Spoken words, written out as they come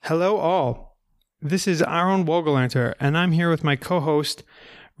Hello all. This is Aaron Wogelanter, and I'm here with my co-host,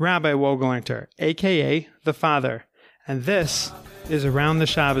 Rabbi Wogelanter, aka The Father, and this is Around the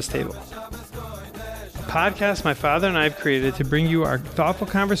Shabbos Table, a podcast my father and I have created to bring you our thoughtful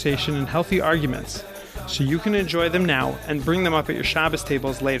conversation and healthy arguments, so you can enjoy them now and bring them up at your Shabbos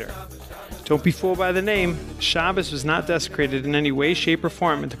tables later. Don't be fooled by the name. Shabbos was not desecrated in any way, shape, or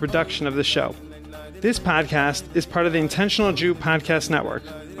form in the production of the show. This podcast is part of the Intentional Jew Podcast Network,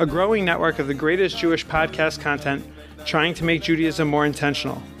 a growing network of the greatest Jewish podcast content trying to make Judaism more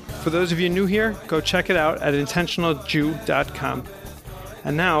intentional. For those of you new here, go check it out at intentionaljew.com.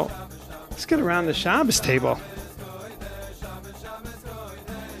 And now, let's get around the Shabbos table.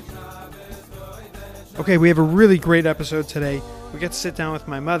 Okay, we have a really great episode today. We get to sit down with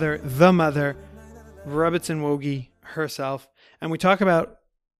my mother, the mother, Rebbetzin Wogi herself, and we talk about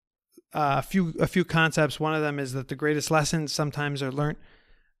a few concepts. One of them is that the greatest lessons sometimes are learned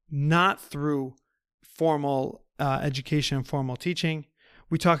not through formal education and formal teaching.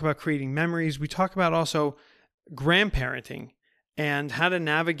 We talk about creating memories. We talk about also grandparenting and how to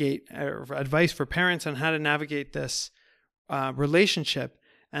navigate, advice for parents on how to navigate this relationship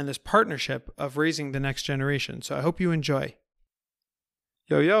and this partnership of raising the next generation. So I hope you enjoy.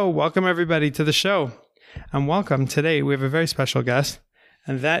 Yo, welcome everybody to the show. And welcome. Today we have a very special guest,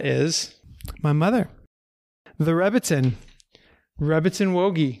 and that is my mother, the Rebbetzin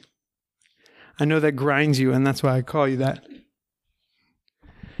Wogi. I know that grinds you, and that's why I call you that.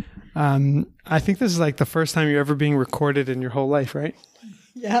 I think this is like the first time you're ever being recorded in your whole life, right?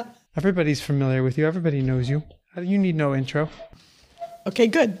 Yeah. Everybody's familiar with you. Everybody knows you. You need no intro. Okay,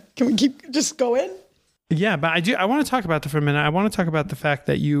 good. Can we just go in? Yeah, but I want to talk about that for a minute. I want to talk about the fact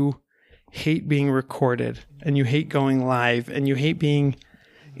that you hate being recorded, and you hate going live, and you hate being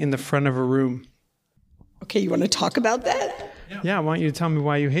in the front of a room. Okay, you want to talk about that? Yeah, I want you to tell me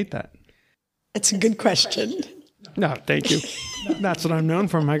why you hate that. It's a good question. No, thank you. That's what I'm known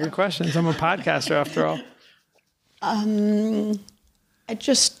for, my good questions. I'm a podcaster after all. I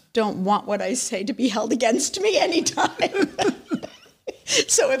just don't want what I say to be held against me anytime.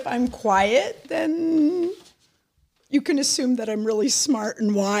 So if I'm quiet, then you can assume that I'm really smart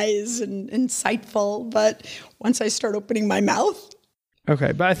and wise and insightful. But once I start opening my mouth.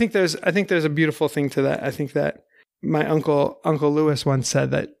 Okay, but I think there's a beautiful thing to that. I think that my Uncle Lewis once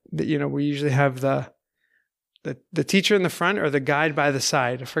said that we usually have the teacher in the front or the guide by the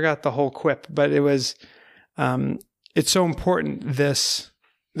side. I forgot the whole quip, but it was it's so important, this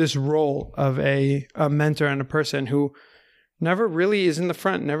role of a mentor and a person who never really is in the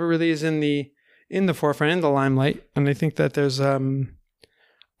front, never really is in the forefront, in the limelight. And I think that there's a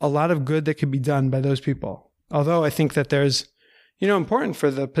lot of good that could be done by those people. Although I think that there's important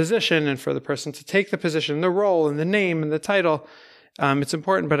for the position and for the person to take the position, the role and the name and the title. It's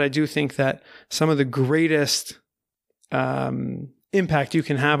important, but I do think that some of the greatest impact you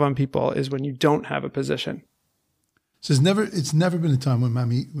can have on people is when you don't have a position. So it's never been a time when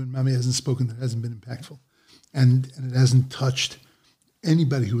Mommy hasn't spoken that hasn't been impactful, and it hasn't touched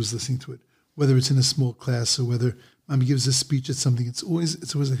anybody who was listening to it, whether it's in a small class or whether Mommy gives a speech at something. It's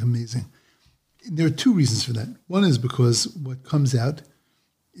always like amazing. There are two reasons for that. One is because what comes out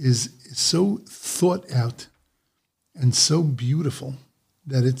is so thought out and so beautiful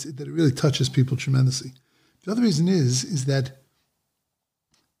that it really touches people tremendously. The other reason is that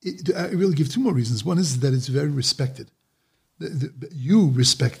I really give two more reasons. One is that it's very respected. You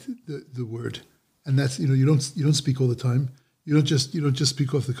respect the word, and that's you don't speak all the time. You don't just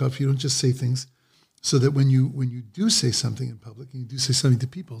speak off the cuff. You don't just say things, so that when you do say something in public and you do say something to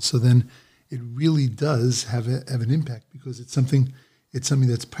people, so then it really does have an impact because it's something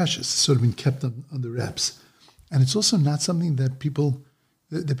that's precious. It's sort of been kept under wraps. And it's also not something that people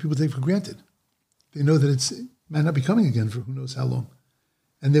take for granted. They know that it might not be coming again for who knows how long.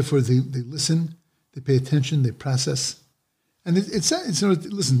 And therefore they listen, they pay attention, they process. And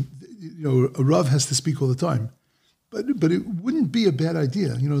listen, a Rav has to speak all the time. But it wouldn't be a bad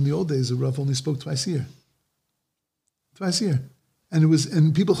idea. In the old days, a Rav only spoke twice a year. Twice a year.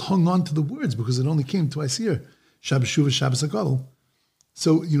 And people hung on to the words because it only came twice a year. Shabbos Shuvah, Shabbos HaGadol.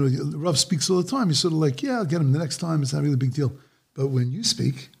 So, the Rav speaks all the time. You're sort of like, yeah, I'll get him the next time. It's not really a big deal. But when you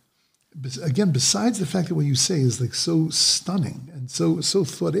speak, again, besides the fact that what you say is like so stunning and so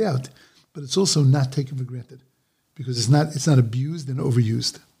thought out, but it's also not taken for granted because it's not abused and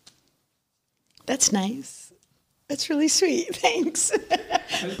overused. That's nice. That's really sweet. Thanks.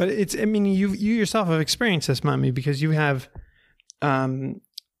 But you yourself have experienced this, Mommy, because you have,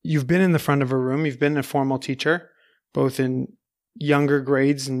 you've been in the front of a room. You've been a formal teacher, both in younger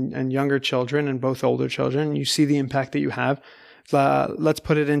grades and younger children and both older children. You see the impact that you have. let's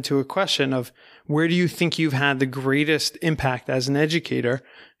put it into a question of where do you think you've had the greatest impact as an educator?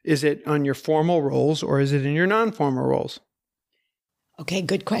 Is it on your formal roles or is it in your non-formal roles? Okay,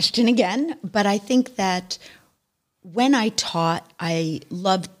 good question again. But I think that when I taught, I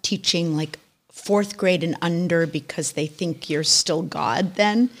loved teaching like fourth grade and under because they think you're still God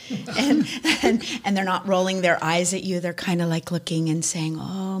then. And they're not rolling their eyes at you. They're kind of like looking and saying,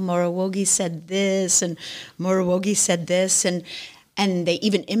 oh, Morowogi said this and Morowogi said this. And they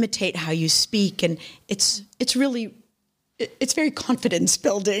even imitate how you speak. And it's very confidence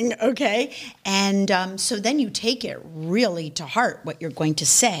building, okay? And so then you take it really to heart what you're going to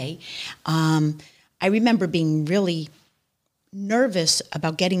say. I remember being really nervous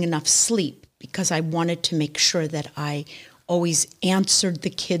about getting enough sleep because I wanted to make sure that I always answered the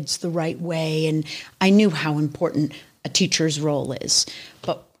kids the right way, and I knew how important a teacher's role is.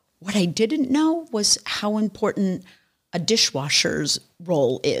 But what I didn't know was how important a dishwasher's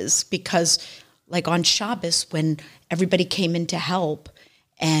role is, because like on Shabbos, when everybody came in to help,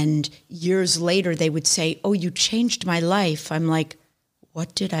 and years later they would say, oh, you changed my life. I'm like,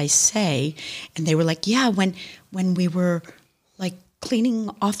 what did I say? And they were like, yeah, when we were like cleaning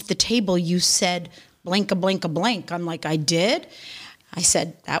off the table, you said blank a blank a blank. I'm like, I did? I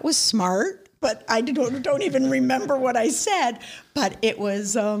said, that was smart, but I don't even remember what I said. But it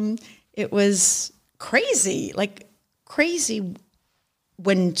was crazy, like crazy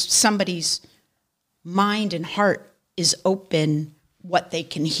when somebody's mind and heart is open, what they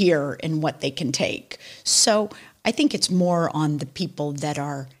can hear and what they can take. So I think it's more on the people that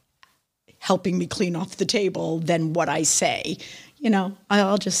are helping me clean off the table than what I say. You know,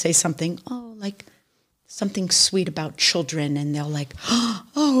 I'll just say something, oh, like something sweet about children, and they'll like,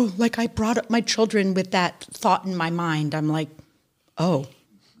 oh, like I brought up my children with that thought in my mind. I'm like, oh,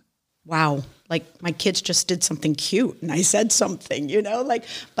 wow, like my kids just did something cute and I said something, you know, like,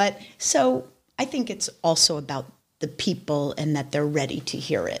 but so I think it's also about the people and that they're ready to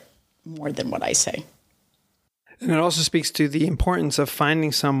hear it more than what I say. And it also speaks to the importance of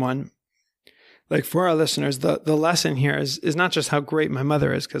finding someone, like for our listeners, the lesson here is not just how great my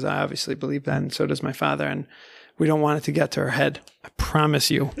mother is, because I obviously believe that, and so does my father, and we don't want it to get to her head, I promise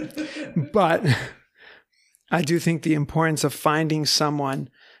you. But I do think the importance of finding someone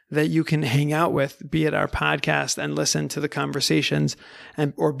that you can hang out with, be it our podcast and listen to the conversations,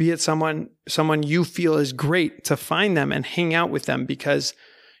 and or be it someone you feel is great, to find them and hang out with them, because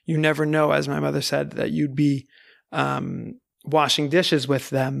you never know, as my mother said, that you'd be washing dishes with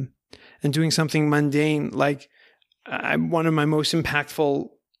them and doing something mundane. Like one of my most impactful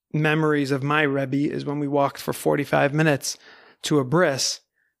memories of my Rebbe is when we walked for 45 minutes to a bris,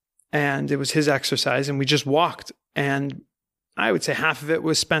 and it was his exercise, and we just walked, and I would say half of it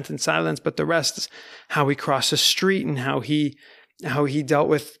was spent in silence, but the rest is how he crossed the street and how he dealt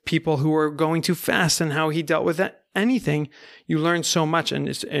with people who were going too fast and how he dealt with anything. You learn so much, and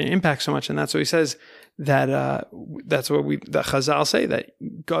it impacts so much. And that's what he says, that that's what the Chazal say, that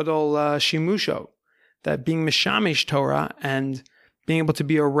Gadol Shimusho, that being Mishamish Torah and being able to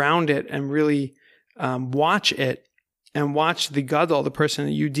be around it and really watch it and watch the Gadol, the person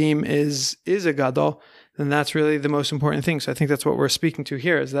that you deem is a Gadol, then that's really the most important thing. So I think that's what we're speaking to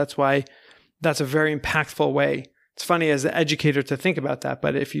here, is that's why that's a very impactful way. It's funny as an educator to think about that,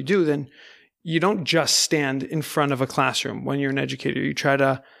 but if you do, then you don't just stand in front of a classroom when you're an educator. You try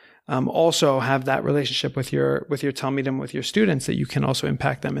to also have that relationship with your Talmidim, with your students, that you can also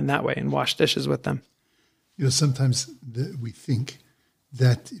impact them in that way and wash dishes with them. You know, sometimes we think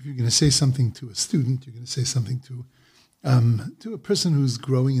that if you're going to say something to a student, you're going to say something to a person who's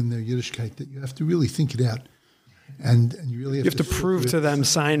growing in their Yiddishkeit, that you have to really think it out, and you really have to prove to them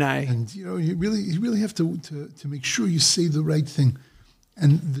Sinai, and you really have to make sure you say the right thing.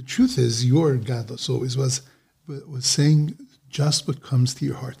 And the truth is, your Gadlus always was saying just what comes to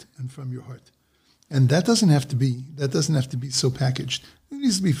your heart and from your heart, and that doesn't have to be so packaged. It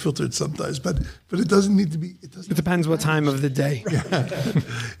needs to be filtered sometimes, but it doesn't need to be. It depends what time of the day. Yeah.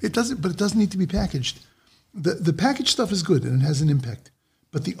 It doesn't need to be packaged. The packaged stuff is good and it has an impact,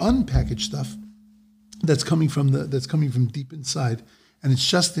 but the unpackaged stuff that's coming from deep inside, and it's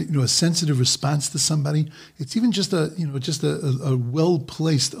just a sensitive response to somebody. It's even just a well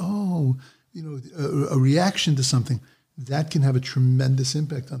placed a reaction to something that can have a tremendous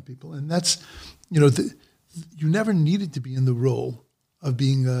impact on people. And that's you never needed to be in the role of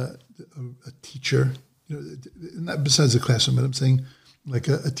being a teacher. Not besides the classroom, but I'm saying like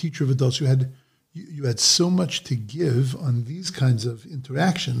a teacher of adults. You had so much to give on these kinds of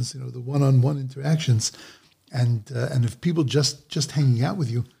interactions, the one-on-one and if people just hanging out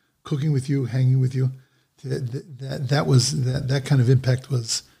with you, cooking with you, hanging with you, that kind of impact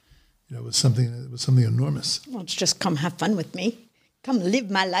was something enormous. Well, it's just come have fun with me. Come live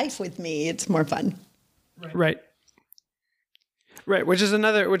my life with me. It's more fun. Right. Which is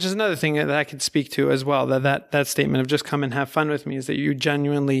another thing that I could speak to as well. That statement of just come and have fun with me is that you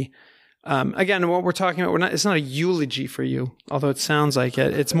genuinely, again, what we're talking about, it's not a eulogy for you, although it sounds like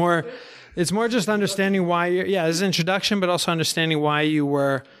it. It's more just understanding why it's an introduction, but also understanding why you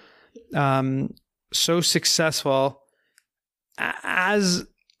were, so successful as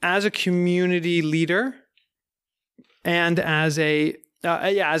a community leader and as a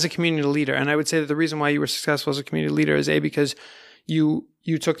community leader. And I would say that the reason why you were successful as a community leader is because you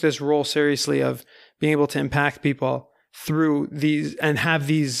took this role seriously of being able to impact people through these and have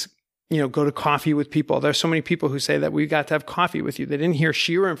these, go to coffee with people. There's so many people who say that we got to have coffee with you. They didn't hear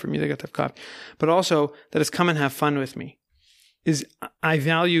shiurim from you. They got to have coffee, but also that it's come and have fun with me. Is I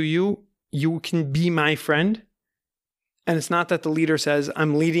value you. You can be my friend. And it's not that the leader says,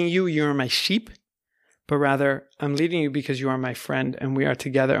 I'm leading you, you're my sheep, but rather I'm leading you because you are my friend and we are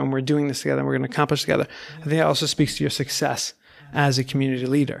together and we're doing this together and we're going to accomplish together. I think it also speaks to your success as a community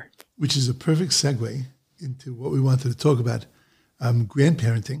leader. Which is a perfect segue into what we wanted to talk about,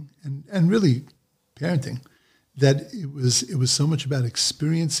 grandparenting and really parenting, that it was so much about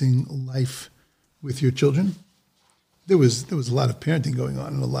experiencing life with your children. There was a lot of parenting going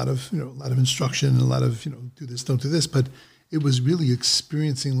on and a lot of instruction and a lot of, do this, don't do this, but it was really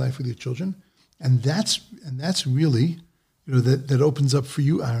experiencing life with your children. And that's really, that opens up for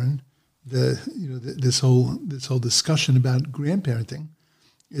you, Aaron, this whole discussion about grandparenting.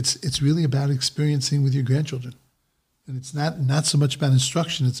 It's really about experiencing with your grandchildren. And it's not so much about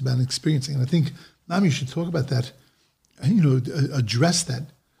instruction, it's about experiencing. And I think, Mom, you should talk about that, address that,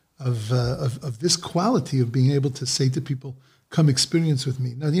 of this quality of being able to say to people, come experience with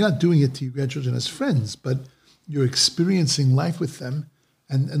me. Now, you're not doing it to your grandchildren as friends, but you're experiencing life with them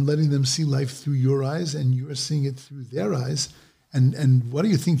and letting them see life through your eyes, and you're seeing it through their eyes. And what do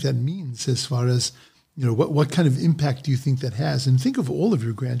you think that means as far as, what kind of impact do you think that has? And think of all of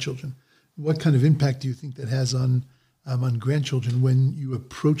your grandchildren. What kind of impact do you think that has on grandchildren when you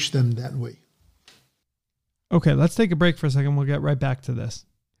approach them that way? Okay, let's take a break for a second. We'll get right back to this.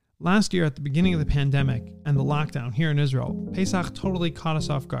 Last year, at the beginning of the pandemic and the lockdown here in Israel, Pesach totally caught us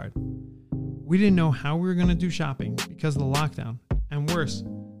off guard. We didn't know how we were going to do shopping because of the lockdown. And worse,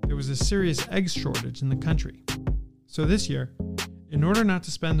 there was a serious egg shortage in the country. So this year, in order not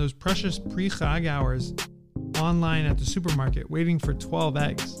to spend those precious pre-Chag hours online at the supermarket waiting for 12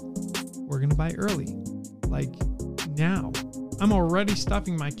 eggs, we're going to buy early. Like now. I'm already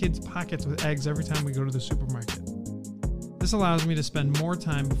stuffing my kids' pockets with eggs every time we go to the supermarket. This allows me to spend more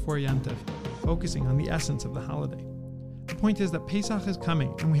time before Yom Tov, focusing on the essence of the holiday. The point is that Pesach is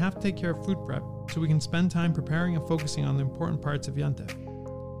coming, and we have to take care of food prep so we can spend time preparing and focusing on the important parts of Yom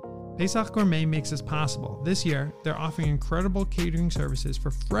Tov. Pesach Gourmet makes this possible. This year, they're offering incredible catering services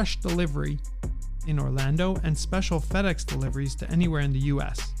for fresh delivery in Orlando and special FedEx deliveries to anywhere in the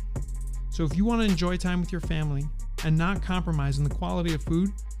U.S. So if you want to enjoy time with your family and not compromise on the quality of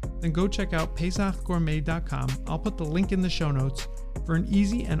food, then go check out PesachGourmet.com. I'll put the link in the show notes for an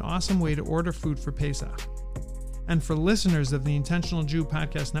easy and awesome way to order food for Pesach. And for listeners of the Intentional Jew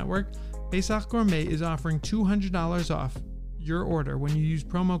Podcast Network, Pesach Gourmet is offering $200 off your order when you use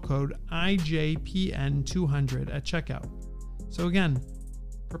promo code IJPN200 at checkout. So again,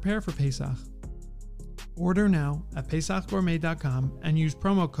 prepare for Pesach. Order now at PesachGourmet.com and use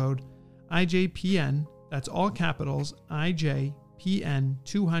promo code IJPN, that's all capitals,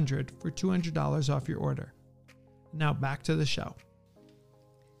 IJPN200 for $200 off your order. Now back to the show.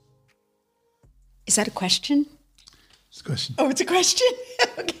 Is that a question? It's a question. Oh, it's a question?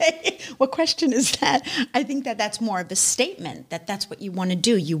 Okay. What question is that? I think that's more of a statement, that's what you want to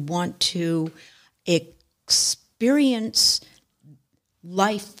do. You want to experience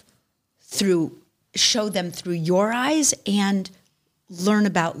life show them through your eyes and learn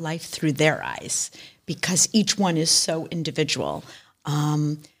about life through their eyes, because each one is so individual.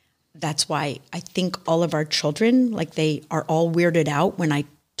 That's why I think all of our children, they are all weirded out when I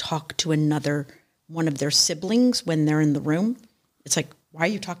talk to one of their siblings when they're in the room. It's like, why are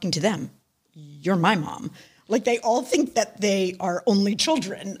you talking to them? You're my mom. They all think that they are only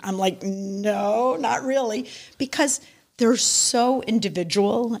children. I'm like, no, not really, because they're so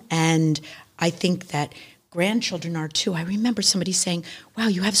individual, and I think that grandchildren are too. I remember somebody saying, wow,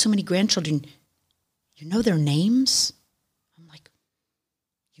 you have so many grandchildren. You know their names? I'm like,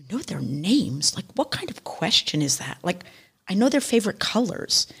 you know their names? What kind of question is that? I know their favorite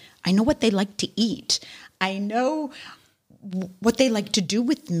colors. I know what they like to eat. I know what they like to do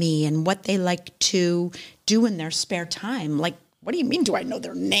with me and what they like to do in their spare time. Like, what do you mean, do I know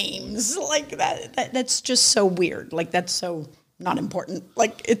their names? Like, that's just so weird. Like, that's so not important.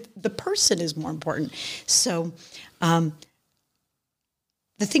 Like, the person is more important. So the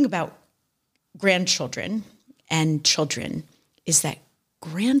thing about grandchildren and children is that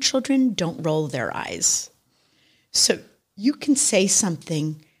grandchildren don't roll their eyes. So you can say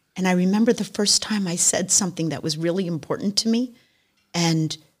something, and I remember the first time I said something that was really important to me,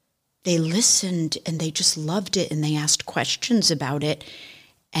 and they listened and they just loved it and they asked questions about it.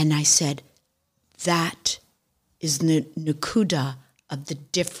 And I said, that is the nakuda of the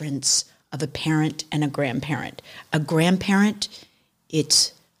difference of a parent and a grandparent. A grandparent,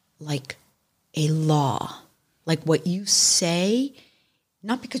 it's like a law. Like what you say,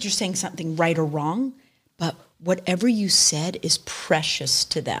 not because you're saying something right or wrong, but whatever you said is precious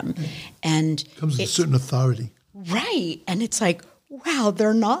to them. And comes with a certain authority. Right. And it's like, wow,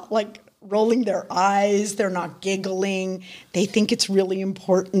 they're not like rolling their eyes. They're not giggling. They think it's really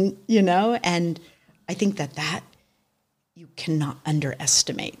important, And I think that you cannot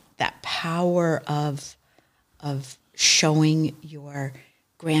underestimate that power of showing your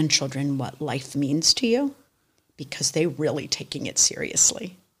grandchildren what life means to you, because they're really taking it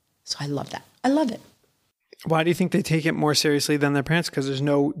seriously. So I love that. I love it. Why do you think they take it more seriously than their parents? Because there's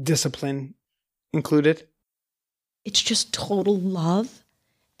no discipline included? It's just total love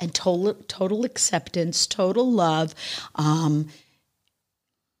and total acceptance, total love. I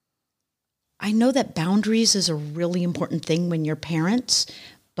know that boundaries is a really important thing when you're parents,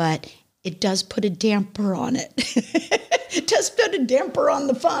 but it does put a damper on it. It does put a damper on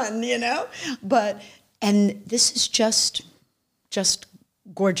the fun, and this is just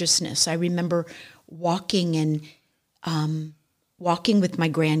gorgeousness. I remember walking with my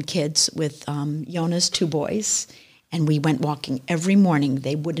grandkids, with Yona's two boys, and we went walking every morning.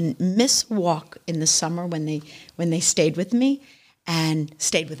 They wouldn't miss a walk in the summer when they stayed with me and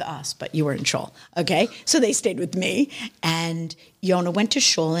stayed with us, but you were in shul, okay? So they stayed with me, and Yona went to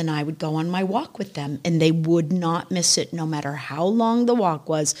shul, and I would go on my walk with them, and they would not miss it, no matter how long the walk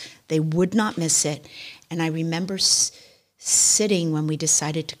was. They would not miss it. And I remember sitting when we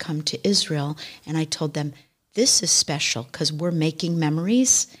decided to come to Israel, and I told them, this is special because we're making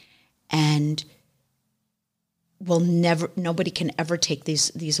memories, and nobody can ever take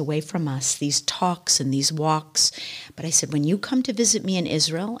these away from us, these talks and these walks. But I said, when you come to visit me in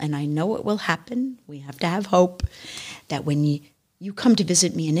Israel, and I know it will happen, we have to have hope, that when you come to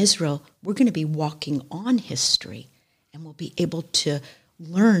visit me in Israel, we're going to be walking on history, and we'll be able to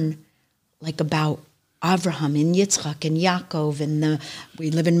learn about Avraham and Yitzchak and Yaakov, and we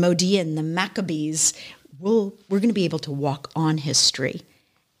live in Modi'in, the Maccabees. We're going to be able to walk on history,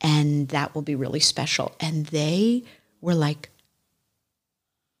 and that will be really special. And they were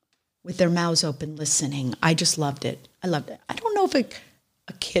with their mouths open, listening. I just loved it. I loved it. I don't know if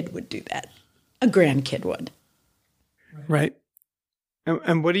a kid would do that. A grandkid would. Right.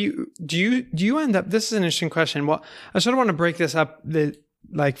 And what do you end up? This is an interesting question. Well, I sort of want to break this up.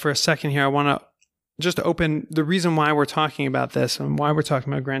 For a second here, I want to just open the reason why we're talking about this and why we're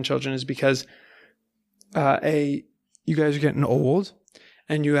talking about grandchildren is because you guys are getting old,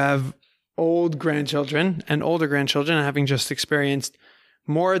 and you have old grandchildren and older grandchildren, having just experienced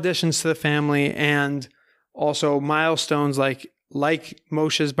more additions to the family, and also milestones like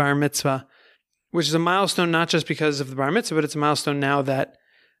Moshe's bar mitzvah, which is a milestone not just because of the bar mitzvah, but it's a milestone now that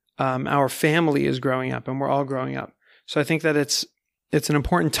our family is growing up and we're all growing up. So I think that it's an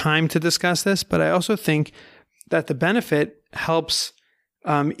important time to discuss this, but I also think that the benefit helps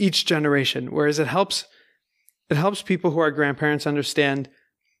each generation, whereas it helps people who are grandparents understand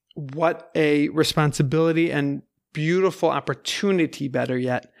what a responsibility and beautiful opportunity, better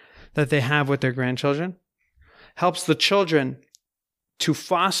yet, that they have with their grandchildren. Helps the children to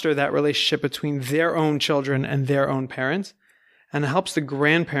foster that relationship between their own children and their own parents, and it helps the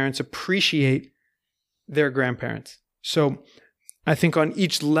grandparents appreciate their grandparents. So I think on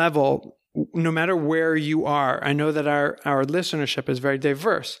each level, no matter where you are, I know that our listenership is very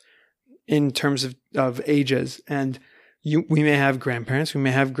diverse in terms of ages, and we may have grandparents, we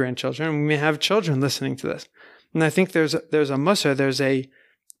may have grandchildren, and we may have children listening to this. And I think there's a musar,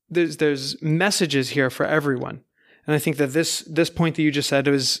 there's messages here for everyone. And I think that this point that you just said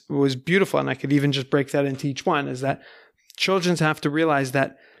was beautiful, and I could even just break that into each one, is that children have to realize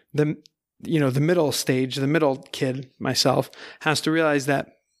that the middle stage, the middle kid, myself, has to realize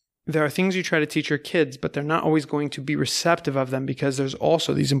that there are things you try to teach your kids, but they're not always going to be receptive of them because there's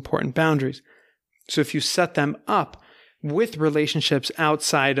also these important boundaries. So if you set them up with relationships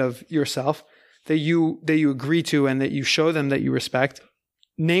outside of yourself, that you agree to and that you show them that you respect,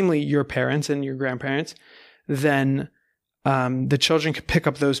 namely your parents and your grandparents, then the children can pick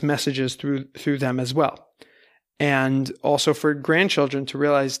up those messages through them as well. And also for grandchildren to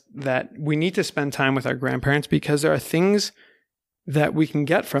realize that we need to spend time with our grandparents because there are things that we can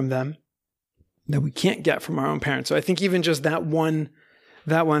get from them that we can't get from our own parents. So I think even just that one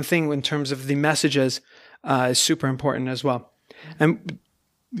thing in terms of the messages is super important as well. And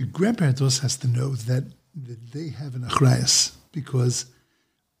the grandparents also has to know that they have an achrayus, because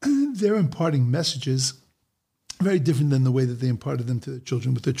they're imparting messages very different than the way that they imparted them to their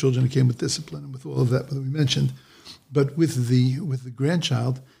children. With their children, it came with discipline and with all of that we mentioned. But with the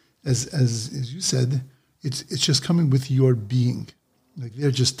grandchild, as you said, it's just coming with your being. Like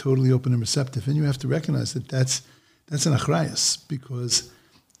they're just totally open and receptive, and you have to recognize that that's an achrayus, because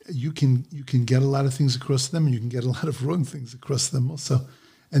you can get a lot of things across to them, and you can get a lot of wrong things across to them also,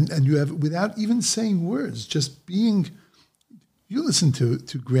 and you have, without even saying words, just being. You listen to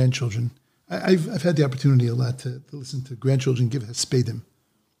grandchildren. I've had the opportunity a lot to listen to grandchildren give hespedim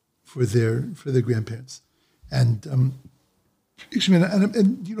for their grandparents, and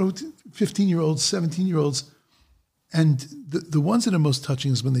 15-year-olds, 17-year-olds, and the ones that are most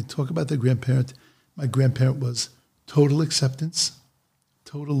touching is when they talk about their grandparent. My grandparent was total acceptance,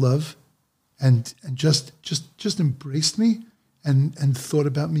 total love, and just embraced me and thought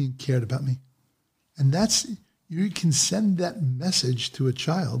about me and cared about me, and that's. You can send that message to a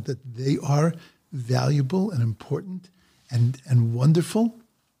child that they are valuable and important and wonderful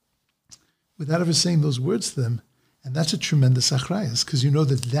without ever saying those words to them. And that's a tremendous achrayus, because you know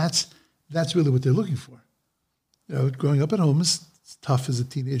that's really what they're looking for. Growing up at home is tough as a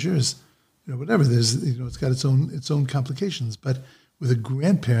teenager, whatever. There's, it's got its own complications. But with a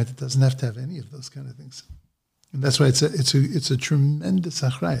grandparent, it doesn't have to have any of those kind of things. And that's why it's a tremendous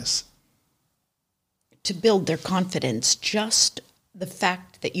achrayus. To build their confidence, just the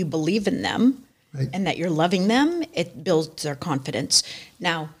fact that you believe in them, right, and that you're loving them, it builds their confidence.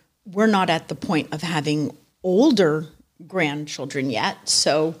 Now, we're not at the point of having older grandchildren yet,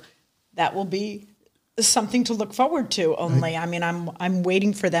 so that will be something to look forward to. Only, right. I mean, I'm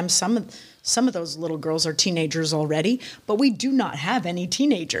waiting for them. Some of those little girls are teenagers already, but we do not have any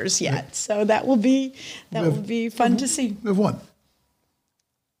teenagers yet, right. So that will be fun to see. We have one.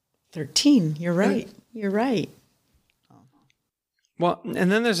 13. You're right. You're right. Well, and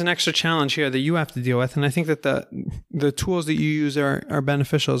then there's an extra challenge here that you have to deal with, and I think that the tools that you use are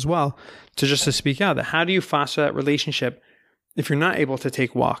beneficial as well to speak out. That how do you foster that relationship if you're not able to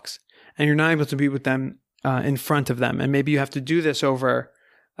take walks and you're not able to be with them in front of them, and maybe you have to do this over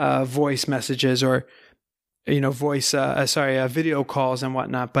voice messages or video calls and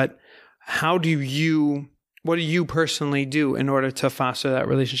whatnot. But what do you personally do in order to foster that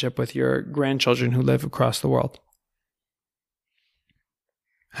relationship with your grandchildren who live across the world?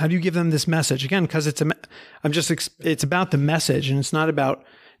 How do you give them this message? Again, because it's about the message, and it's not about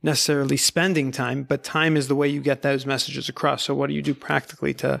necessarily spending time, but time is the way you get those messages across. So what do you do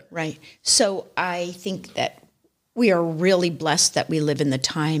practically to... Right. So I think that we are really blessed that we live in the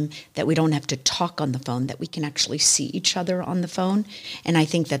time that we don't have to talk on the phone, that we can actually see each other on the phone. And I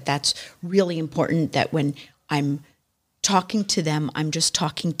think that that's really important, that when I'm talking to them, I'm just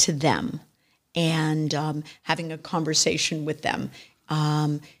talking to them and having a conversation with them,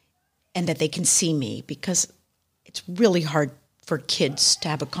 and that they can see me, because it's really hard for kids to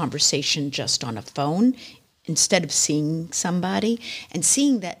have a conversation just on a phone instead of seeing somebody and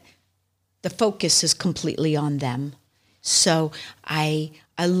seeing that the focus is completely on them. So I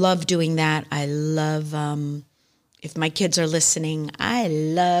love doing that. I love... if my kids are listening, I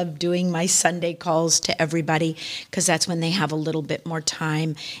love doing my Sunday calls to everybody, because that's when they have a little bit more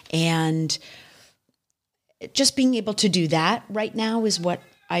time. And just being able to do that right now is what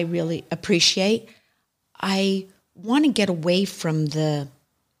I really appreciate. I want to get away from the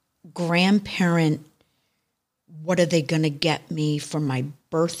grandparent, what are they going to get me for my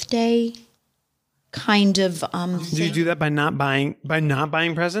birthday kind of Do you do that by not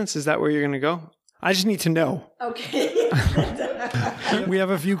buying presents? Is that where you're going to go? I just need to know. Okay. We have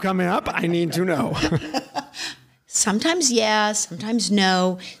a few coming up. I need to know. Sometimes yes, sometimes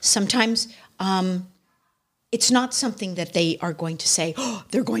no. Sometimes it's not something that they are going to say, oh,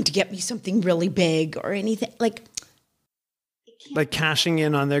 they're going to get me something really big or anything. Like cashing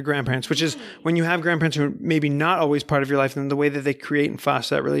in on their grandparents, which is when you have grandparents who are maybe not always part of your life, then the way that they create and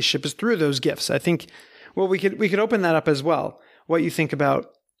foster that relationship is through those gifts. I think, well, we could open that up as well. What you think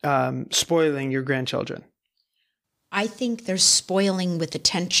about spoiling your grandchildren? I think there's spoiling with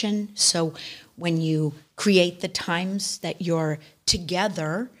attention. So when you create the times that you're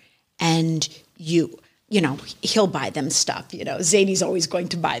together and he'll buy them stuff. Zadie's always going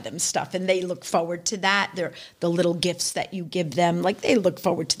to buy them stuff, and they look forward to that. They're the little gifts that you give them, like they look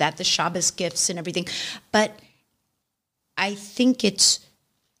forward to that, the Shabbos gifts and everything. But I think it's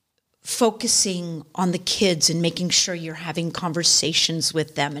focusing on the kids and making sure you're having conversations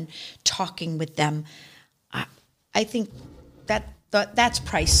with them and talking with them. I think that's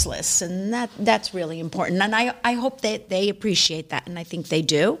priceless, and that's really important. And I hope that they appreciate that, and I think they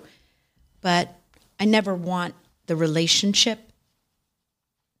do. But I never want the relationship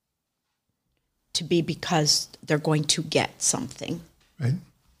to be because they're going to get something. Right.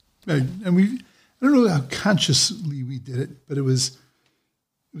 And I don't know how consciously we did it, but it was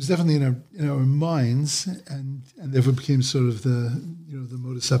definitely in our minds, and therefore became sort of the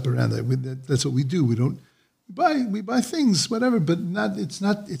modus operandi. That's what we do. We buy things, whatever, but it's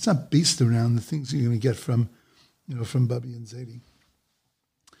not based around the things you're going to get from Bubby and Zadie.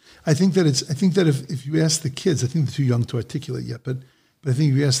 I think that if you ask the kids, I think they're too young to articulate yet, but I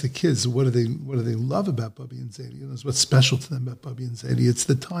think if you ask the kids, what do they love about Bubby and Zadie? What's special to them about Bubby and Zadie? It's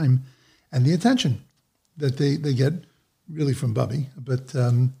the time and the attention that they get really from Bubby. But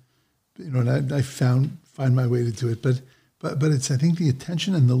and I find my way to do it. But it's, I think, the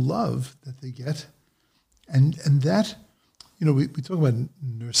attention and the love that they get, and that, we talk about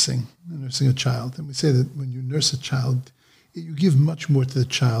nursing a child, and we say that when you nurse a child, you give much more to the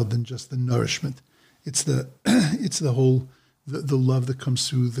child than just the nourishment. It's the whole the love that comes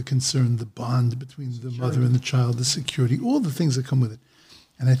through, the concern, the bond between the mother and the child, the security, all the things that come with it.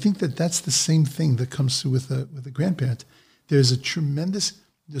 And I think that that's the same thing that comes through with a grandparent. There's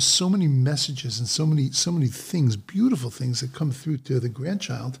so many messages and so many things, beautiful things that come through to the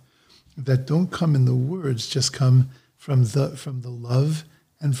grandchild that don't come in the words, just come from the love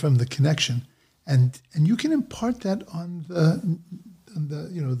and from the connection. And you can impart that on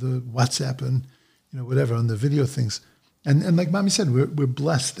the WhatsApp and whatever, on the video things. And like Mommy said, we're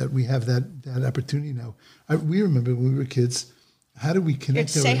blessed that we have that opportunity now. We remember when we were kids, how do we connect?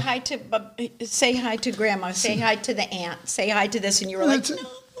 Say hi to Grandma. Say hi to the aunt. Say hi to this, and you were like, no.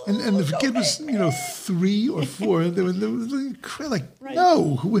 And if a kid was 3 or 4, they were like, right.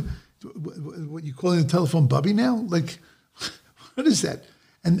 No, what you calling the telephone Bubby now? Like, what is that?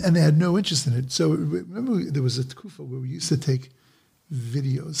 And they had no interest in it. So remember, there was a tkufa where we used to take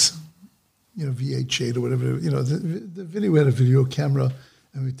videos, VH8 or whatever. The video, we had a video camera,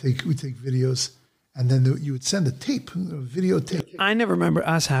 and we take videos, and then you would send a tape, a videotape. I never remember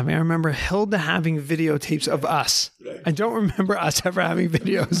us having. I remember Hilda having videotapes of us. Right. I don't remember us ever having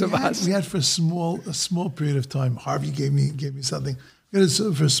videos of us. We had for a small period of time. Harvey gave me something. We had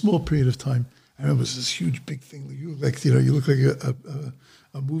it for a small period of time. I remember it was this huge big thing. You look like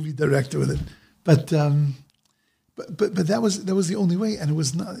a movie director with it. But that was the only way, and it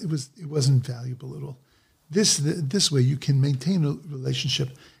wasn't valuable at all. This way you can maintain a relationship.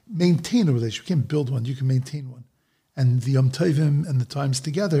 You can't build one, you can maintain one. And the Yom Tovim and the times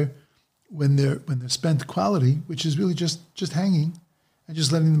together, when they're spent quality, which is really just hanging and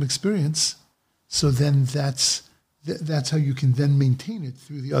just letting them experience. So then that's how you can then maintain it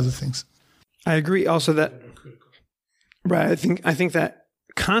through the other things. I agree also that, right, I think that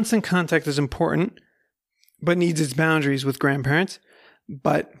constant contact is important, but needs its boundaries with grandparents.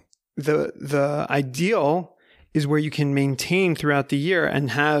 But the ideal is where you can maintain throughout the year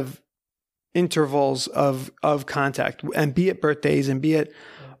and have intervals of contact, and be it birthdays and be it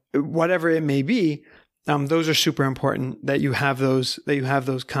whatever it may be. Those are super important that you have those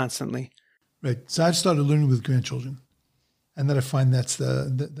constantly. Right. So I've started learning with grandchildren, and that I find that's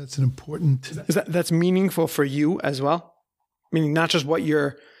an important. That's meaningful for you as well? Meaning not just what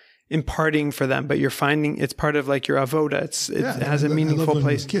you're imparting for them, but you're finding it's part of like your avoda. It has a meaningful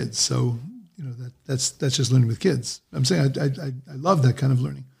place. With kids, so that's just learning with kids. I'm saying I love that kind of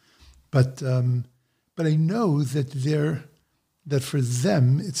learning, but I know that for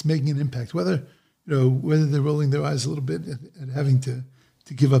them it's making an impact. Whether they're rolling their eyes a little bit and having to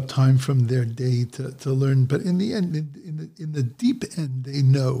give up time from their day to learn, but in the end, in the deep end, they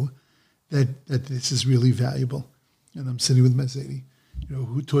know that this is really valuable. And I'm sitting with my Zadie.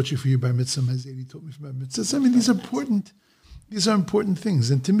 Who taught you for your bar mitzvah? My Zadie taught me for my mitzvah. I mean, these are important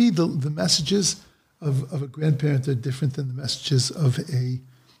things. And to me, the messages of a grandparent are different than the messages of a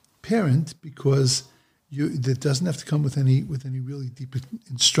parent, because that doesn't have to come with any really deep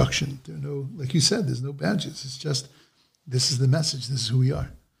instruction. There are no, like you said, there's no badges. It's just, this is the message. This is who we are.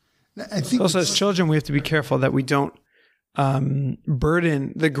 I think also, as children, we have to be careful that we don't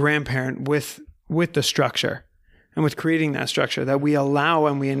burden the grandparent with the structure and with creating that structure, that we allow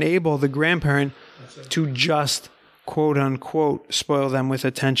and we enable the grandparent to just quote unquote spoil them with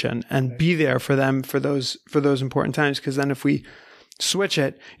attention and be there for them for those important times. Because then if we switch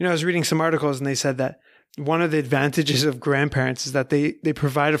it, I was reading some articles and they said that one of the advantages of grandparents is that they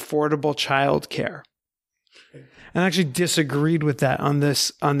provide affordable child care. And I actually disagreed with that on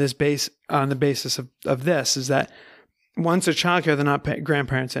the basis of this, is that once they're childcare, they're not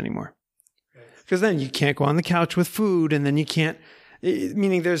grandparents anymore. Because then you can't go on the couch with food, and then you can't,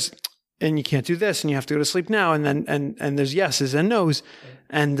 meaning and you can't do this, and you have to go to sleep now, and then and there's yeses and nos,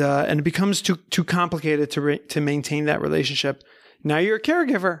 and it becomes too complicated to maintain that relationship. Now you're a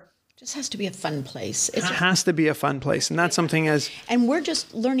caregiver. It just has to be a fun place. It has to be a fun place, and that's something And we're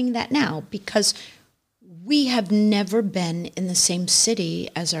just learning that now because we have never been in the same city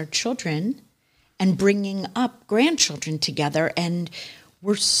as our children and bringing up grandchildren together, and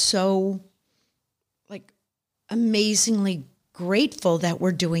we're so amazingly grateful that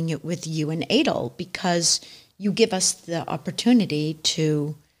we're doing it with you and Adel, because you give us the opportunity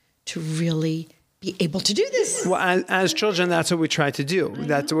to really be able to do this. Well, as children, that's what we try to do.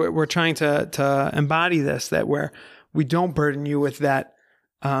 That's what we're trying to embody this, that where we don't burden you with that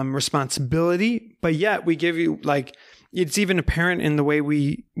responsibility, but yet we give you, it's even apparent in the way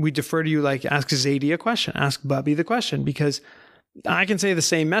we defer to you, ask Zadie a question, ask Bubby the question, because I can say the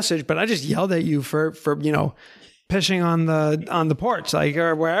same message, but I just yelled at you for pissing on the porch,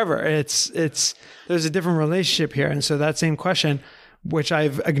 or wherever. It's there's a different relationship here, and so that same question, which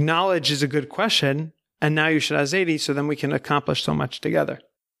I've acknowledged is a good question, and now you should ask Zadie, so then we can accomplish so much together.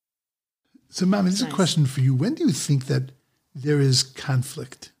 So, Mom, this is a question for you. When do you think that there is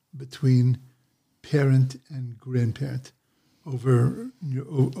conflict between parent and grandparent over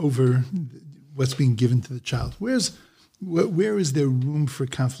what's being given to the child? Where is there room for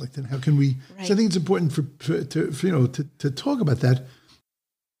conflict, and how can we? Right. So I think it's important to talk about that.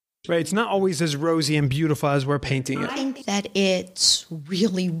 Right, it's not always as rosy and beautiful as we're painting it. I think that it's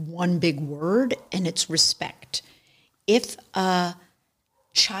really one big word, and it's respect. If a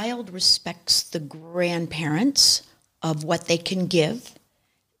child respects the grandparents of what they can give,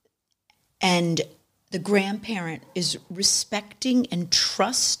 and the grandparent is respecting and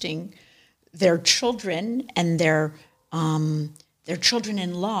trusting their children and their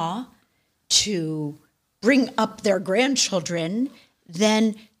children-in-law to bring up their grandchildren,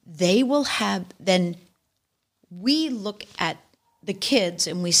 then we look at the kids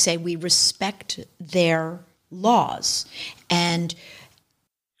and we say we respect their laws. And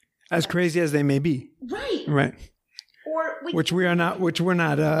as crazy as they may be. Right. Which we're not. No,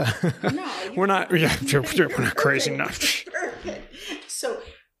 we're not crazy enough. So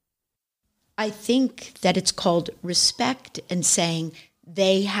I think that it's called respect and saying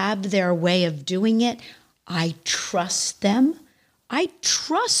they have their way of doing it. I trust them. I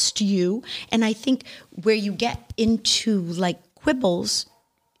trust you. And I think where you get into quibbles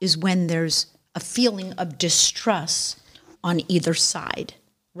is when there's a feeling of distrust on either side,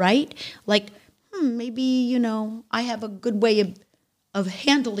 right? Maybe, I have a good way of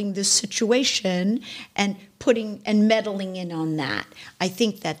handling this situation and meddling in on that. I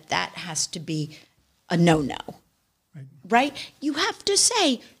think that has to be a no-no, right? You have to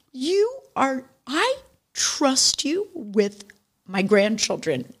say, I trust you with my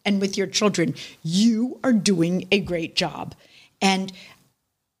grandchildren and with your children. You are doing a great job. And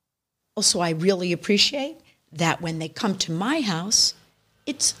also I really appreciate that when they come to my house,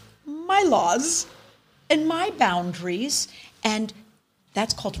 it's my laws and my boundaries, and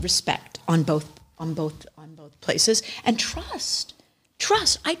that's called respect on both places. And trust.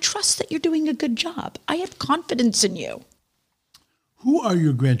 I trust that you're doing a good job. I have confidence in you. Who are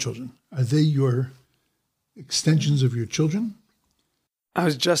your grandchildren? Are they your extensions of your children? I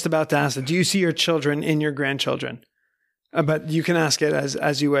was just about to ask that. Do you see your children in your grandchildren? But you can ask it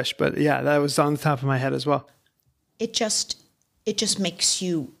as you wish. But yeah, that was on the top of my head as well. It just makes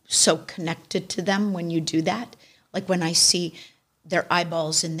you so connected to them when you do that. Like when I see their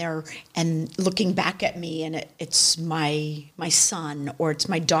eyeballs and looking back at me, and it's my son or it's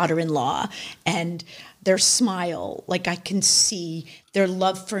my daughter-in-law, and their smile, like I can see their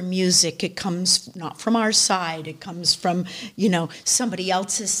love for music. It comes not from our side, it comes from, somebody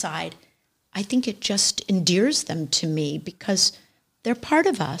else's side. I think it just endears them to me because they're part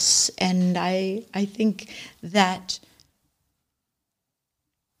of us. And I think that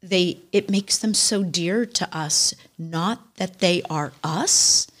it makes them so dear to us, not that they are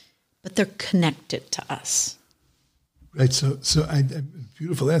us, but they're connected to us. Right. So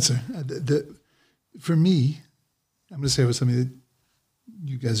beautiful answer. For me, I'm going to say something that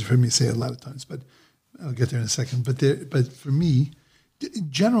you guys have heard me say a lot of times, but I'll get there in a second. But for me,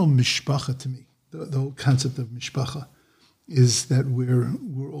 general mishpacha to me the whole concept of mishpacha is that we're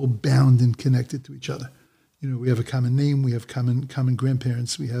all bound and connected to each other. We have a common name, we have common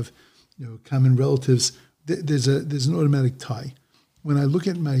grandparents, we have common relatives. There's an automatic tie. When I look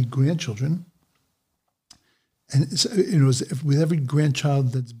at my grandchildren, and with every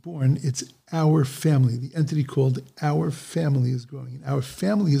grandchild that's born, it's our family. The entity called our family is growing. And our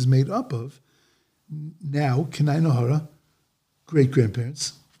family is made up of now Kenai Nahara,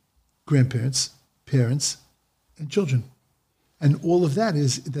 great-grandparents, grandparents, parents, and children. And all of that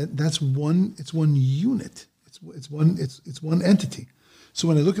that's one. It's one unit. It's one entity. So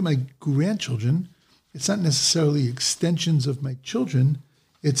when I look at my grandchildren, it's not necessarily extensions of my children.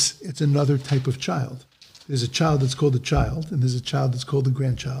 It's another type of child. There's a child that's called a child, and there's a child that's called a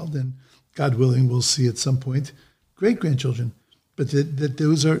grandchild, and God willing, we'll see at some point great-grandchildren. But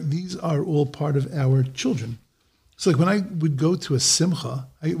these are all part of our children. So like when I would go to a simcha,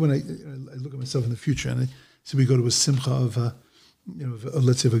 when I look at myself in the future, and so we go to a simcha of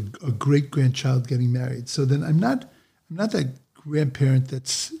let's say a great-grandchild getting married. So then I'm not that grandparent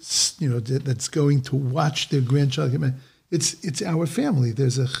that's going to watch their grandchild get married. It's our family.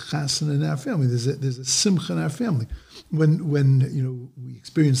 There's a chassan in our family. There's a simcha in our family. When we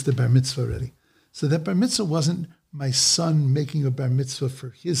experienced the bar mitzvah already. So that bar mitzvah wasn't my son making a bar mitzvah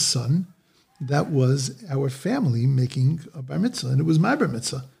for his son. That was our family making a bar mitzvah, and it was my bar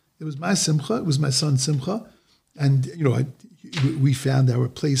mitzvah. It was my simcha. It was my son's simcha, and we found our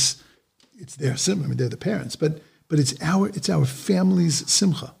place. It's their simcha. I mean, they're the parents, but it's our family's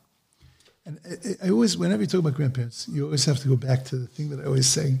simcha. And I always, whenever you talk about grandparents, you always have to go back to the thing that I always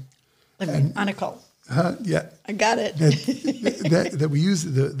say. Anakol. Yeah. I got it. that we use,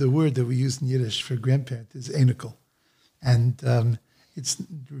 the word that we use in Yiddish for grandparent is einikel. And it's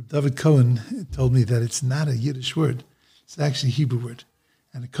David Cohen told me that it's not a Yiddish word. It's actually a Hebrew word.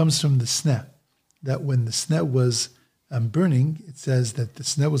 And it comes from the sneh, that when the sneh was burning, it says that the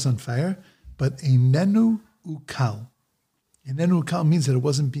sneh was on fire, but einenu ukal. Einenu ukal means that it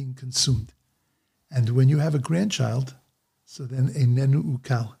wasn't being consumed. And when you have a grandchild, so then einenu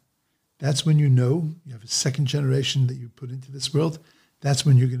ukal. That's when you have a second generation that you put into this world. That's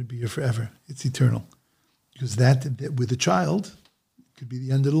when you're going to be here forever. It's eternal. Because that with a child, it could be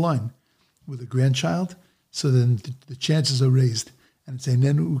the end of the line. With a grandchild, so then the chances are raised. And it's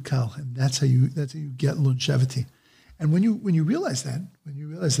einenu ukal, and that's how you get longevity. And when you realize that,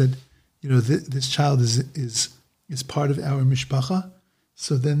 this child is part of our mishpacha,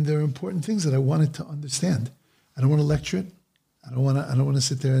 so then there are important things that I wanted to understand. I don't want to lecture it. I don't want to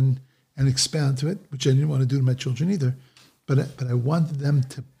sit there and expound to it, which I didn't want to do to my children either. But I wanted them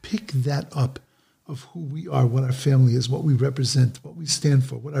to pick that up of who we are, what our family is, what we represent, what we stand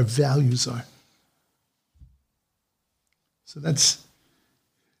for, what our values are. So that's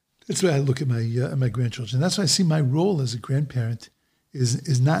the way I look at my grandchildren. That's why I see my role as a grandparent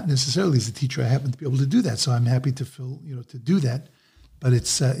is not necessarily as a teacher. I happen to be able to do that, so I'm happy to to do that. But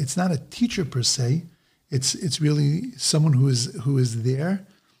it's not a teacher per se. It's really someone who is there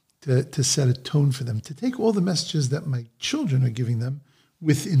to set a tone for them, to take all the messages that my children are giving them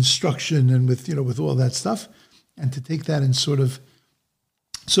with instruction and with all that stuff, and to take that and sort of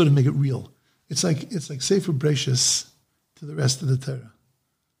make it real. It's like Sefer Bereshis to the rest of the Torah.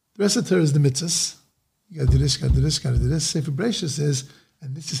 The rest of the Torah is the mitzvahs. You got to do this, got to do this, got to do this. Sefer Bereshis is,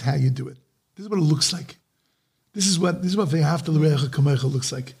 and this is how you do it. This is what it looks like. This is what Ve'ahavta l'reacha kamecha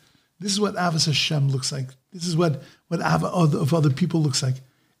looks like. This is what Avos Hashem looks like. This is what Ava of other people looks like.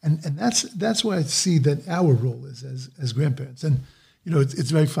 And that's why I see that our role is as grandparents. And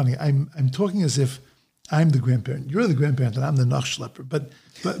it's very funny. I'm talking as if I'm the grandparent. You're the grandparent, and I'm the nachschlepper. But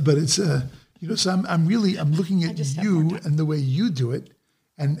it's so I'm looking at you and the way you do it,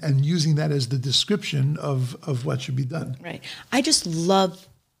 and using that as the description of what should be done. Right. I just love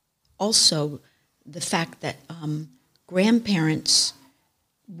also the fact that grandparents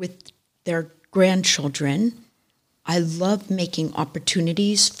with their grandchildren, I love making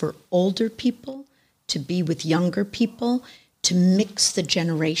opportunities for older people to be with younger people, to mix the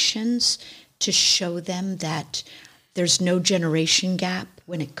generations, to show them that there's no generation gap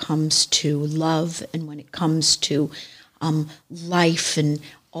when it comes to love and when it comes to life and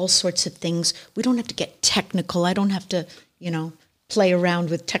all sorts of things. We don't have to get technical. I don't have to, play around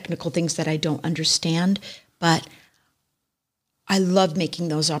with technical things that I don't understand, but I love making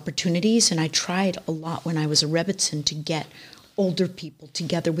those opportunities, and I tried a lot when I was a Rebbitzin to get older people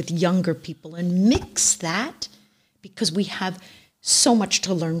together with younger people and mix that, because we have so much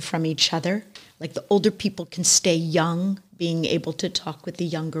to learn from each other. Like the older people can stay young, being able to talk with the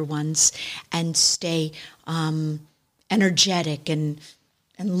younger ones and stay energetic and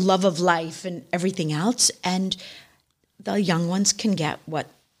and love of life and everything else. And the young ones can get what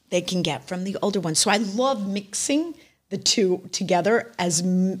they can get from the older ones. So I love mixing the two together as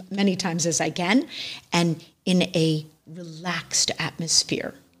many times as I can, and in a relaxed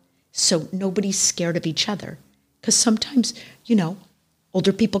atmosphere. So nobody's scared of each other. Because sometimes,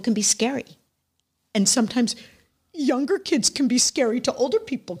 older people can be scary. And sometimes younger kids can be scary to older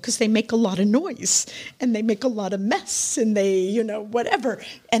people because they make a lot of noise and they make a lot of mess and they, whatever.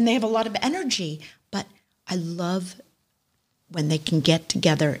 And they have a lot of energy. But I love when they can get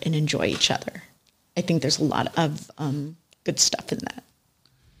together and enjoy each other. I think there's a lot of good stuff in that.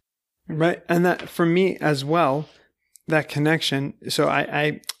 Right. And that for me as well, that connection. So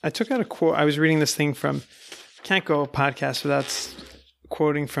I took out a quote. I was reading this thing from, can't go podcast without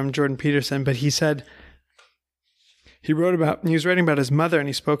quoting from Jordan Peterson, but he said, he was writing about his mother, and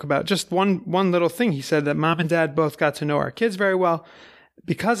he spoke about just one little thing. He said that mom and dad both got to know our kids very well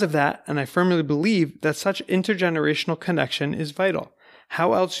because of that. And I firmly believe that such intergenerational connection is vital.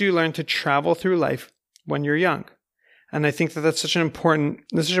 How else do you learn to travel through life when you're young? And I think that that's such an important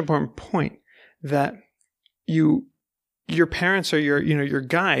point, that your parents are your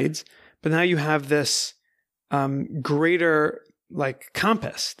guides, but now you have this greater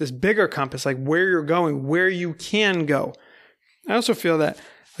compass, this bigger compass, like where you're going, where you can go. I also feel that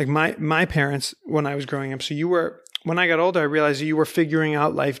my parents, when I was growing up, when I got older, I realized that you were figuring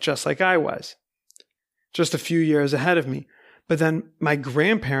out life just like I was, just a few years ahead of me. But then my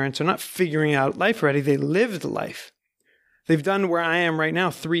grandparents are not figuring out life already. They lived life. They've done where I am right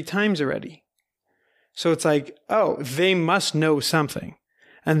now 3 times already. So it's like, oh, they must know something.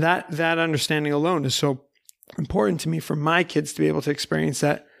 And that understanding alone is so important to me for my kids to be able to experience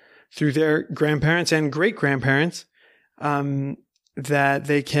that through their grandparents and great-grandparents, that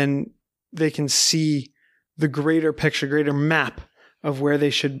they can see the greater picture, greater map of where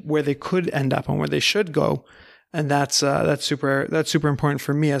they could end up and where they should go. And that's super important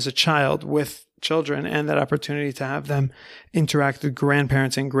for me as a child with children, and that opportunity to have them interact with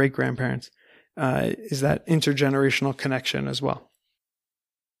grandparents and great-grandparents is that intergenerational connection as well.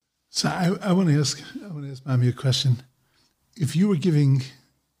 So I want to ask Mommy a question. If you were giving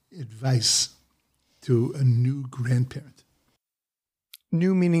advice to a new grandparent,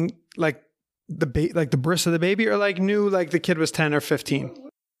 new meaning like the birth of the baby, or like new like the kid was 10 or 15?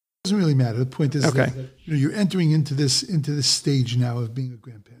 It doesn't really matter. The point is okay. that you're entering into this stage now of being a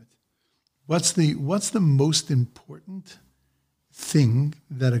grandparent. What's the most important thing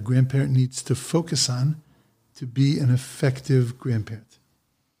that a grandparent needs to focus on to be an effective grandparent?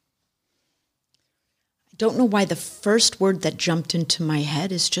 I don't know why the first word that jumped into my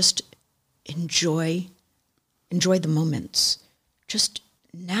head is just enjoy the moments. Just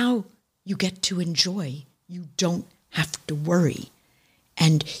now you get to enjoy. You don't have to worry.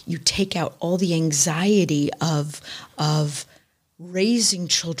 And you take out all the anxiety of raising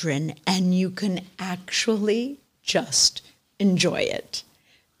children, and you can actually just enjoy it.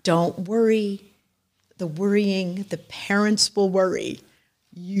 Don't worry. The worrying, the parents will worry.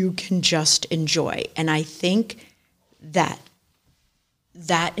 You can just enjoy. And I think that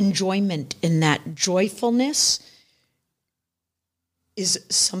enjoyment and that joyfulness is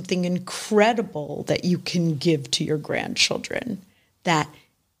something incredible that you can give to your grandchildren, that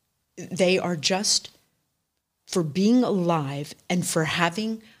they are just, for being alive and for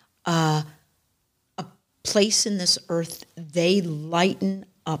having a place in this earth, they lighten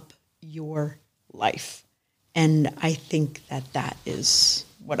up your life. And I think that is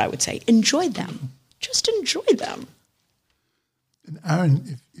what I would say. Enjoy them. Just enjoy them. And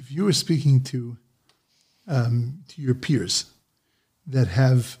Aaron, if you were speaking to your peers that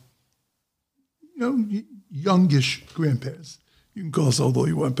have, youngish grandparents, you can call us old all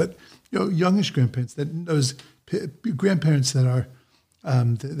you want, but youngish grandparents, those grandparents that are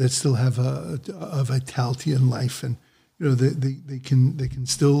that still have a vitality in life, and they can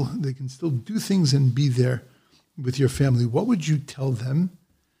still do things and be there with your family. What would you tell them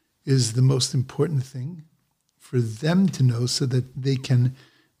is the most important thing for them to know so that they can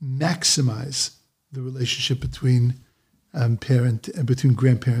maximize the relationship between between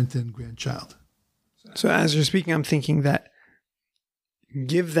grandparent and grandchild? So as you're speaking, I'm thinking that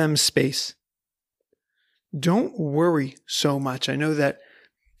give them space. Don't worry so much. I know that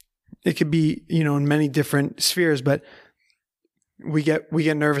it could be, in many different spheres, but we get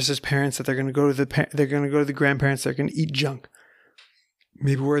nervous as parents that they're going to go to the grandparents. They're going to eat junk.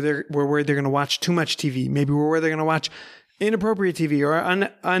 Maybe we're worried they're going to watch too much TV. Maybe we're worried they're going to watch inappropriate TV or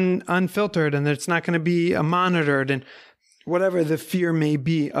unfiltered, and it's not going to be monitored, and whatever the fear may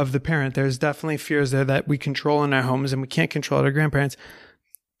be of the parent. There's definitely fears there that we control in our homes and we can't control at our grandparents.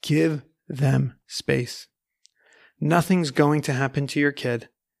 Give them space. Nothing's going to happen to your kid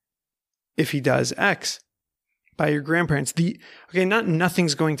if he does X by your grandparents. Not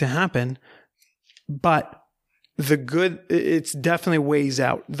nothing's going to happen, but the good, it's definitely weighs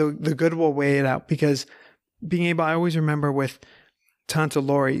out. The good will weigh it out, because being able, I always remember with Tante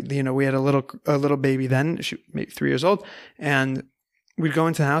Lori, we had a little baby then, she maybe 3 years old, and we'd go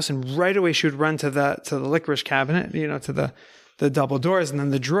into the house and right away she would run to the licorice cabinet, to the double doors and then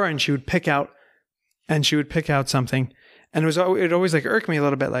the drawer, and she would pick out something. And it always like irked me a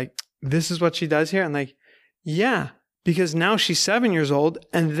little bit, like, this is what she does here? And like, yeah, because now she's 7 years old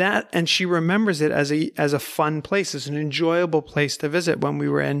and she remembers it as a fun place, as an enjoyable place to visit when we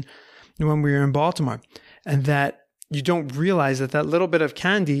were in Baltimore. And that you don't realize that little bit of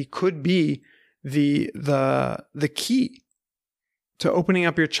candy could be the key to opening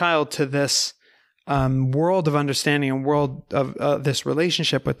up your child to this world of understanding and world of this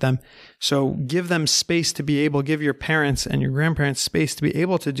relationship with them. So give them space to be able, give your parents and your grandparents space to be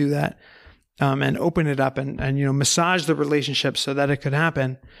able to do that, and open it up and massage the relationship so that it could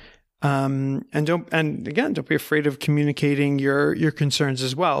happen. And don't be afraid of communicating your concerns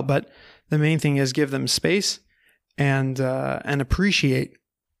as well. But the main thing is give them space and appreciate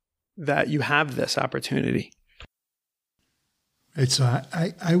that you have this opportunity. Right. So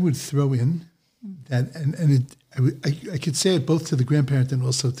I would throw in that, I could say it both to the grandparent and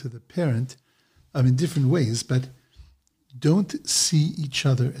also to the parent, in different ways, but don't see each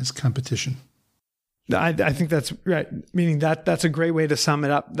other as competition. I think that's right. Meaning that's a great way to sum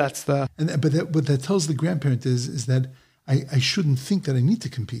it up. But what that tells the grandparent is that I shouldn't think that I need to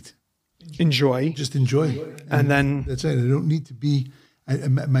compete. Just enjoy. And then that's right. I don't need to be.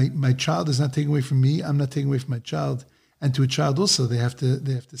 My child is not taking away from me. I'm not taking away from my child. And to a child also, they have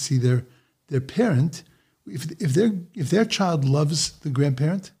to see their parent. If their child loves the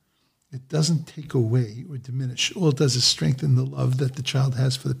grandparent, it doesn't take away or diminish. All it does is strengthen the love that the child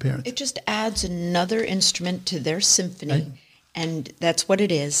has for the parent. It just adds another instrument to their symphony, right? And that's what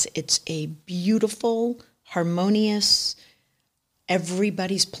it is. It's a beautiful, harmonious,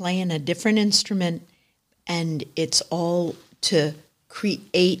 everybody's playing a different instrument, and it's all to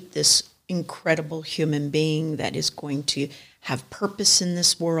create this incredible human being that is going to have purpose in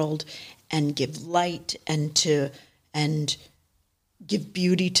this world and give light and give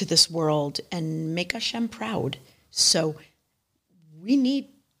beauty to this world and make Hashem proud. So we need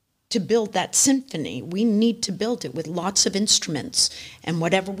to build that symphony. We need to build it with lots of instruments and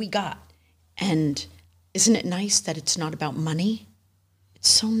whatever we got. And isn't it nice that it's not about money? It's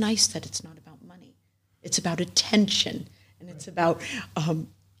so nice that it's not about money. It's about attention, and it's about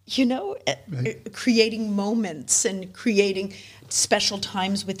creating moments and creating special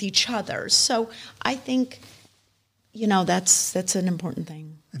times with each other. So I think, that's an important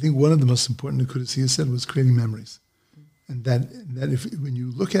thing. I think one of the most important Nekudas Sia said was creating memories. And that if when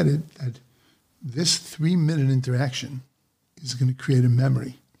you look at it, that this 3-minute interaction is going to create a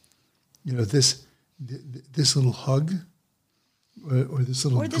memory. This little hug, or this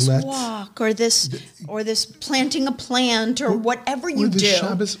little this walk, or this planting a plant, or whatever you do.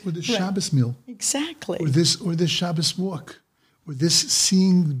 Shabbos meal. Exactly. Or this Shabbos walk, or this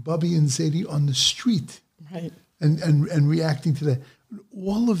seeing Bubby and Zadie on the street, right? And reacting to that.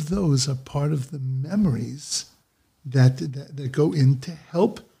 All of those are part of the memories that go in to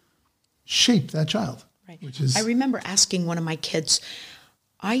help shape that child. Right. I remember asking one of my kids.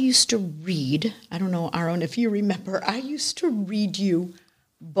 I used to read, I don't know, Aaron, if you remember, I used to read you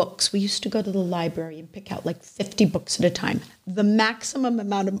books. We used to go to the library and pick out like 50 books at a time. The maximum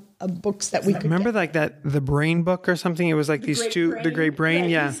amount of books that we could remember get. like that, the Brain book or something? It was like the Great Brain,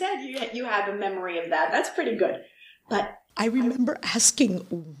 yeah. You said you have a memory of that. That's pretty good. But I remember asking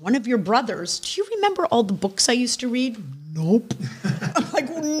one of your brothers, do you remember all the books I used to read? Nope. I'm like,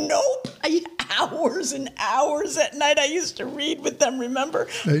 nope. Hours and hours at night I used to read with them, remember?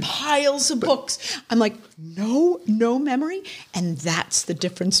 Piles of books. I'm like, no memory. And that's the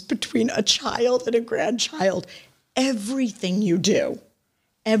difference between a child and a grandchild. Everything you do,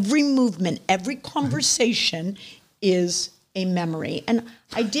 every movement, every conversation is a memory. And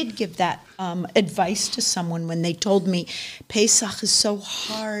I did give that advice to someone when they told me, Pesach is so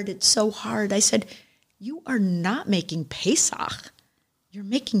hard, it's so hard. I said, you are not making Pesach. You're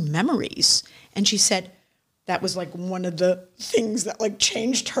making memories. And she said, that was like one of the things that like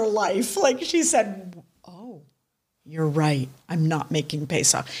changed her life. Like she said, oh, you're right. I'm not making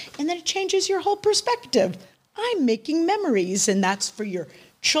Pesach. And then it changes your whole perspective. I'm making memories. And that's for your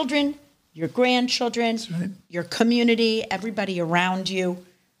children, your grandchildren, right, your community, everybody around you.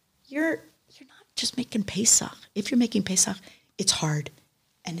 You're not just making Pesach. If you're making Pesach, it's hard.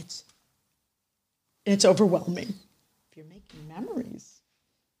 And it's overwhelming. If you're making memories.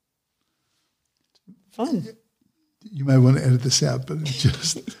 Fun. You might want to edit this out, but it's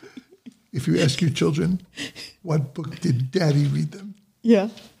just, if you ask your children, what book did Daddy read them? Yeah.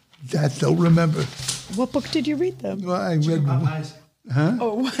 That they'll remember. What book did you read them? Well, I read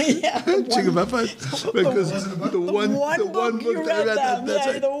Oh, yeah. Chicken Pot Pies. Because the one book you read them.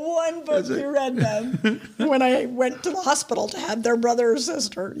 Yeah, the one book you read them. When I went to the hospital to have their brother or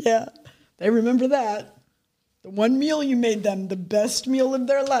sister. Yeah. They remember that. The one meal you made them, the best meal of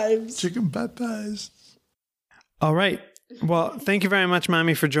their lives. Chicken Pot Pies. All right. Well, thank you very much,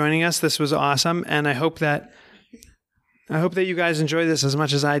 Mommy, for joining us. This was awesome, and I hope that you guys enjoyed this as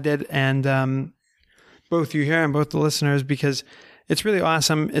much as I did, and both you here and both the listeners, because it's really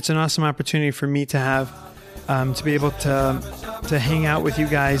awesome. It's an awesome opportunity for me to have to be able to hang out with you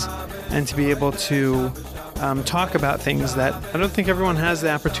guys and to be able to talk about things that I don't think everyone has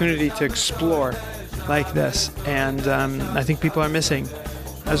the opportunity to explore like this, and I think people are missing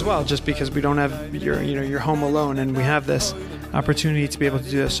as well, just because we don't have you're home alone, and we have this opportunity to be able to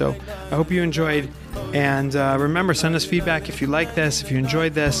do this. So I hope you enjoyed, and remember, send us feedback if you like this, if you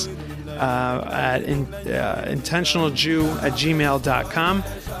enjoyed this, at intentionaljew@gmail.com.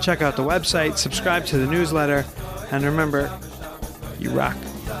 Check out the website, subscribe to the newsletter, and remember, you rock.